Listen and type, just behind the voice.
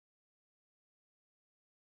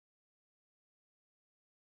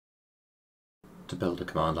To build a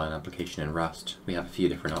command line application in Rust, we have a few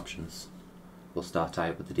different options. We'll start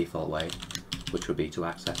out with the default way, which would be to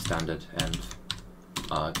access standard and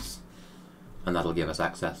args, and that'll give us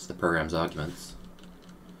access to the program's arguments.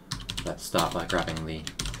 Let's start by grabbing the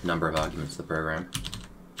number of arguments of the program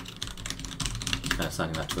and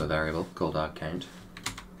assigning that to a variable called argCount.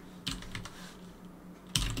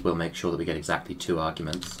 We'll make sure that we get exactly 2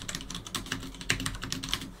 arguments.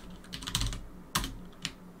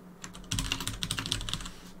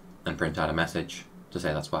 And print out a message to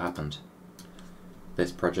say that's what happened.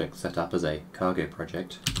 This project's set up as a cargo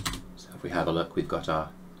project, so if we have a look, we've got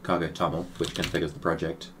our cargo toml, which configures the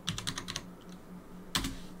project.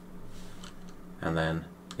 And then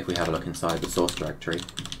if we have a look inside the source directory,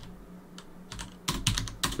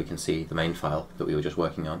 we can see the main file that we were just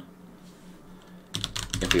working on.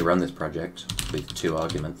 If we run this project with 2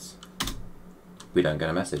 arguments, we don't get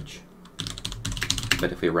a message.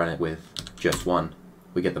 But if we run it with just 1,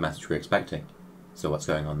 we get the message we're expecting. So what's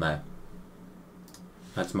going on there?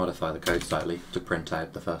 Let's modify the code slightly to print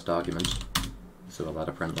out the first argument. So we'll add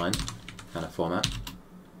a print line and a format,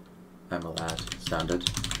 and we'll add standard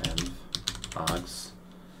and args,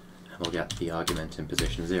 and we'll get the argument in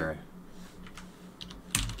position 0.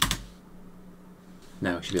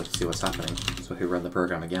 Now we should be able to see what's happening. So if we run the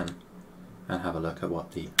program again and have a look at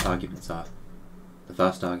what the arguments are, the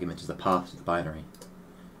first argument is the path to the binary.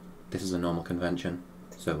 This is a normal convention,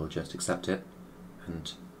 so we'll just accept it,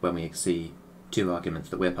 and when we see 2 arguments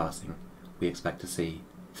that we're passing, we expect to see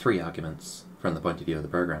 3 arguments from the point of view of the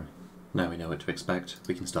program. Now we know what to expect,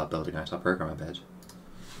 we can start building out our program a bit.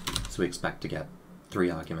 So we expect to get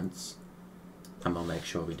 3 arguments, and we'll make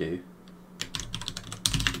sure we do,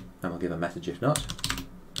 and we'll give a message if not.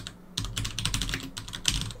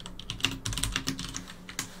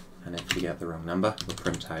 And if we get the wrong number, we'll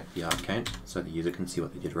print out the argCount so the user can see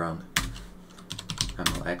what they did wrong. And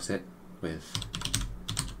we'll exit with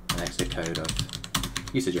an exit code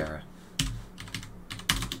of usage error.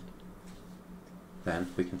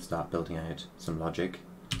 Then we can start building out some logic.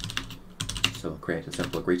 So we'll create a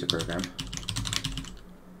simple greeter program.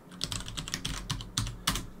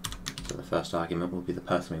 So the first argument will be the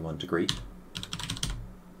person we want to greet,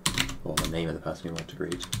 or the name of the person we want to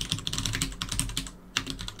greet.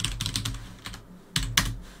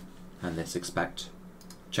 And this expect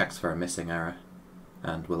checks for a missing error,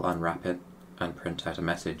 and we'll unwrap it and print out a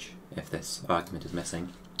message if this argument is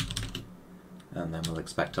missing. And then we'll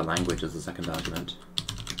expect a language as the second argument.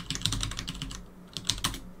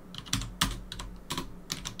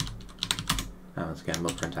 And once again,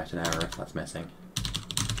 we'll print out an error if that's missing.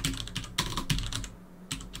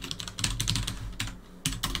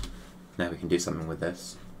 Now we can do something with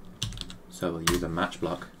this. So we'll use a match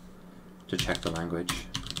block to check the language.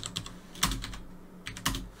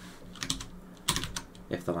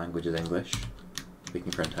 If the language is English, we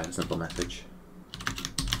can print out a simple message.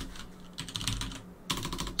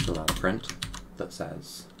 So we'll add a print that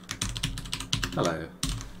says, hello,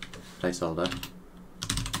 placeholder,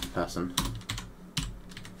 person.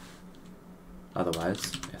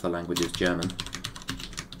 Otherwise, if the language is German,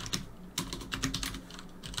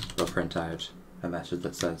 we'll print out a message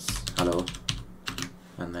that says, hello,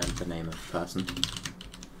 and then the name of the person.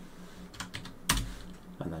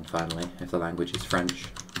 And then finally, if the language is French,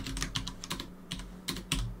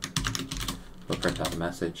 we'll print out a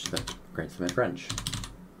message that greets them in French.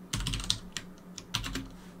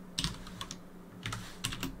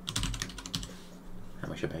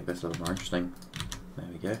 And we should make this a little more interesting. There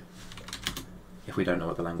we go. If we don't know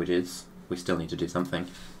what the language is, we still need to do something.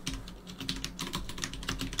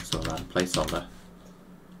 So we'll add a placeholder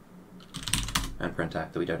and print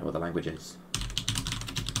out that we don't know what the language is.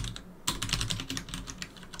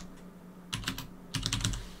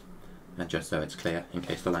 And just so it's clear, in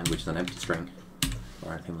case the language is an empty string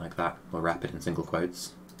or anything like that, we'll wrap it in single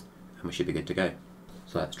quotes and we should be good to go.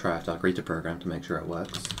 So let's try out our greeter program to make sure it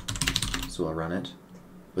works. So we'll run it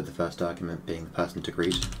with the first argument being the person to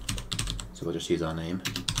greet. So we'll just use our name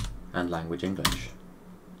and language English.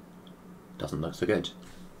 Doesn't look so good.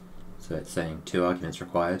 So it's saying 2 arguments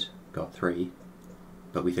required, got 3,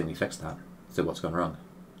 but we think we fixed that. So what's gone wrong?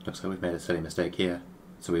 Looks like we've made a silly mistake here.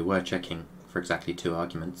 So we were checking for exactly 2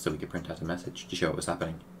 arguments so we could print out a message to show what was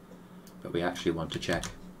happening. But we actually want to check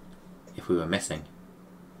if we were missing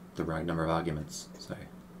the right number of arguments. So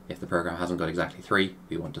if the program hasn't got exactly 3,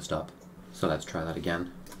 we want to stop. So let's try that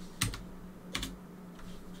again.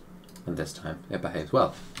 And this time it behaves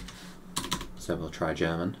well. So we'll try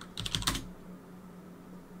German.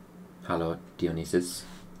 Hallo Dionysus.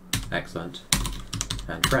 Excellent.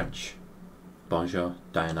 And French. Bonjour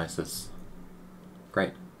Dionysus.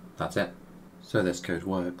 Great. That's it. So this code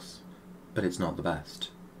works, but it's not the best.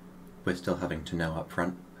 We're still having to know up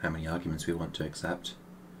front how many arguments we want to accept,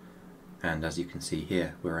 and as you can see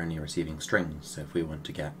here, we're only receiving strings, so if we want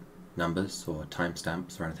to get numbers or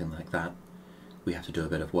timestamps or anything like that, we have to do a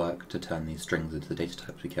bit of work to turn these strings into the data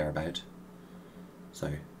types we care about.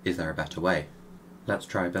 So, is there a better way? Let's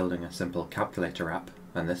try building a simple calculator app,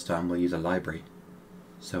 and this time we'll use a library.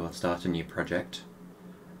 So we'll start a new project,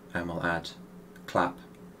 and we'll add clap,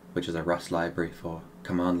 which is a Rust library for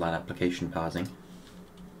command line application parsing.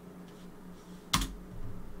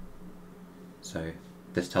 So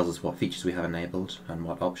this tells us what features we have enabled and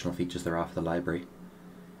what optional features there are for the library.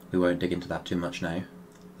 We won't dig into that too much now.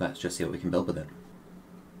 Let's just see what we can build with it.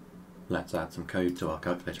 Let's add some code to our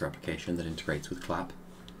calculator application that integrates with clap.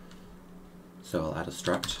 So I'll add a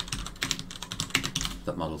struct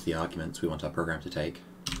that models the arguments we want our program to take.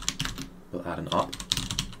 We'll add an op,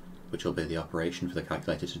 which will be the operation for the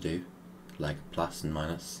calculator to do, like plus and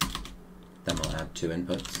minus. Then we'll add two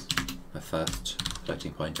inputs, a first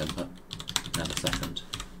floating point input and a second.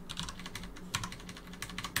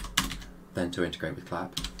 Then to integrate with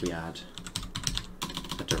clap, we add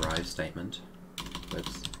a derive statement,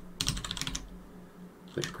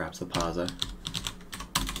 which grabs the parser,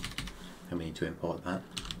 and we need to import that.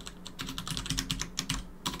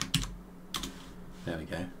 There we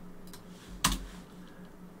go.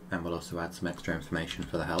 And we'll also add some extra information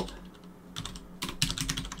for the help.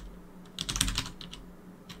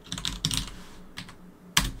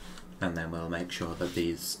 And then we'll make sure that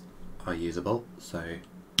these are usable. So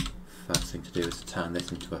first thing to do is to turn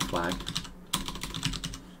this into a flag,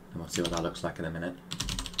 and we'll see what that looks like in a minute.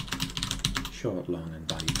 Short, long and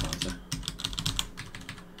value parser.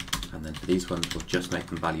 And then for these ones we'll just make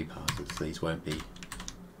them value parsers, so these won't be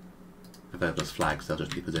verbose flags, they'll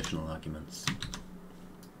just be positional arguments.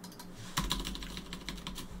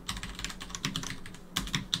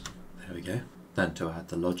 There we go. Then to add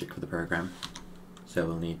the logic for the program, so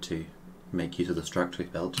we'll need to make use of the struct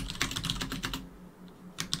we've built.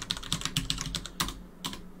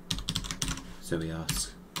 So we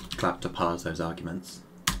ask clap to parse those arguments.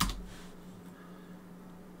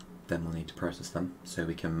 Then we'll need to process them, so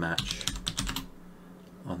we can match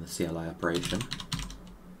on the CLI operation.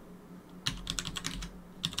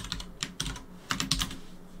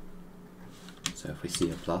 So if we see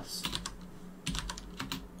a plus,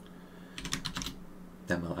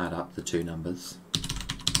 then we'll add up the two numbers.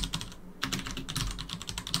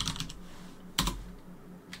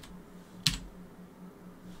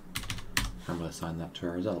 And we'll assign that to a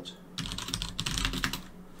result.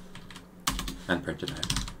 And print it out.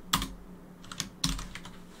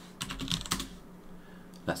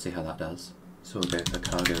 Let's see how that does. So we'll go for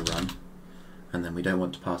cargo run, and then we don't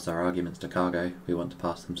want to pass our arguments to cargo, we want to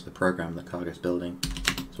pass them to the program that cargo's building.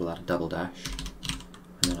 So we'll add a double dash,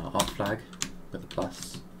 and then our op flag with a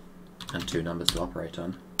plus, and two numbers to operate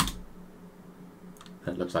on.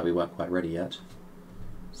 And it looks like we weren't quite ready yet,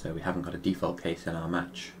 so we haven't got a default case in our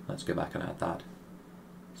match. Let's go back and add that.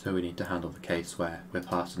 So we need to handle the case where we're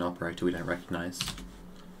passed an operator we don't recognise.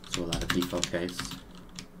 So we'll add a default case,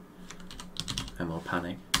 and we'll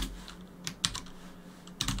panic,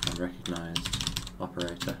 unrecognized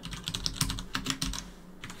operator,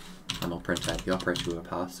 and we'll print out the operator we were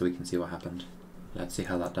passed so we can see what happened. Let's see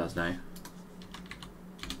how that does now.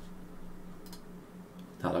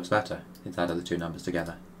 That looks better. It's added the two numbers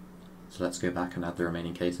together. So let's go back and add the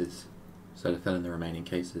remaining cases. So to fill in the remaining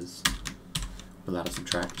cases, we'll add a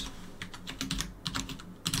subtract,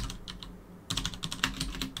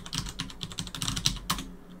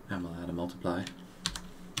 and we'll add a multiply,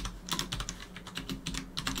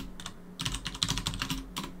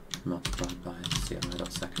 multiplied by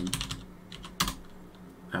CLI.second,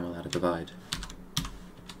 and we'll add a divide.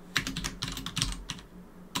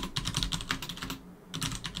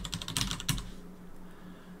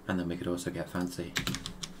 And then we could also get fancy,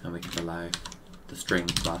 and we could allow the string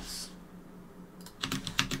plus,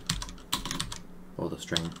 or the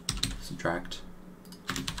string subtract,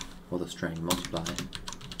 or the string multiply,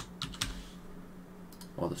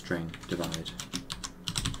 or the string divide.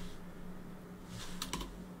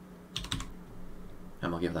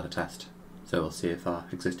 And we'll give that a test. So we'll see if our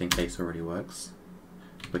existing case already works,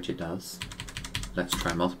 which it does. Let's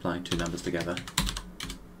try multiplying two numbers together.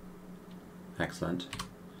 Excellent.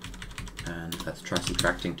 And let's try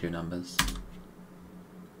subtracting two numbers.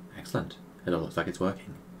 Excellent. It all looks like it's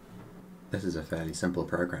working. This is a fairly simple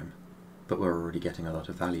program, but we're already getting a lot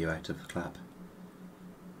of value out of clap.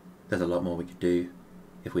 There's a lot more we could do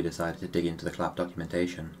if we decided to dig into the clap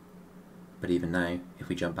documentation, But even now, if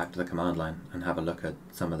we jump back to the command line and have a look at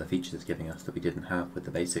some of the features it's giving us that we didn't have with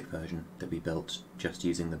the basic version that we built just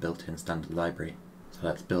using the built-in standard library. So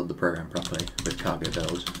let's build the program properly with cargo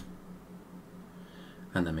build,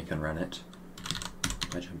 and then we can run it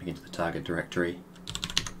by jumping into the target directory,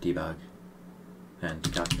 debug,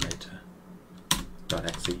 and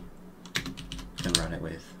calculator.exe, and run it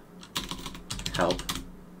with help,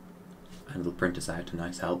 and it'll print us out a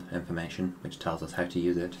nice help information which tells us how to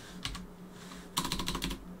use it.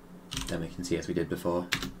 Then we can see, as we did before,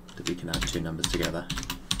 that we can add two numbers together.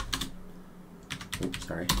 Oops,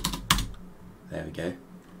 sorry. There we go.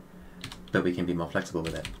 But we can be more flexible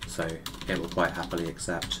with it, so it will quite happily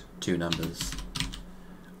accept two numbers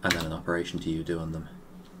and then an operation to do on them,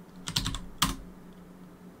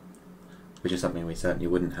 which is something we certainly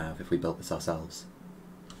wouldn't have if we built this ourselves.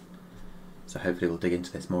 So hopefully we'll dig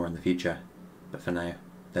into this more in the future, but for now,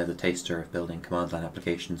 there's a taster of building command line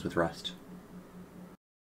applications with Rust.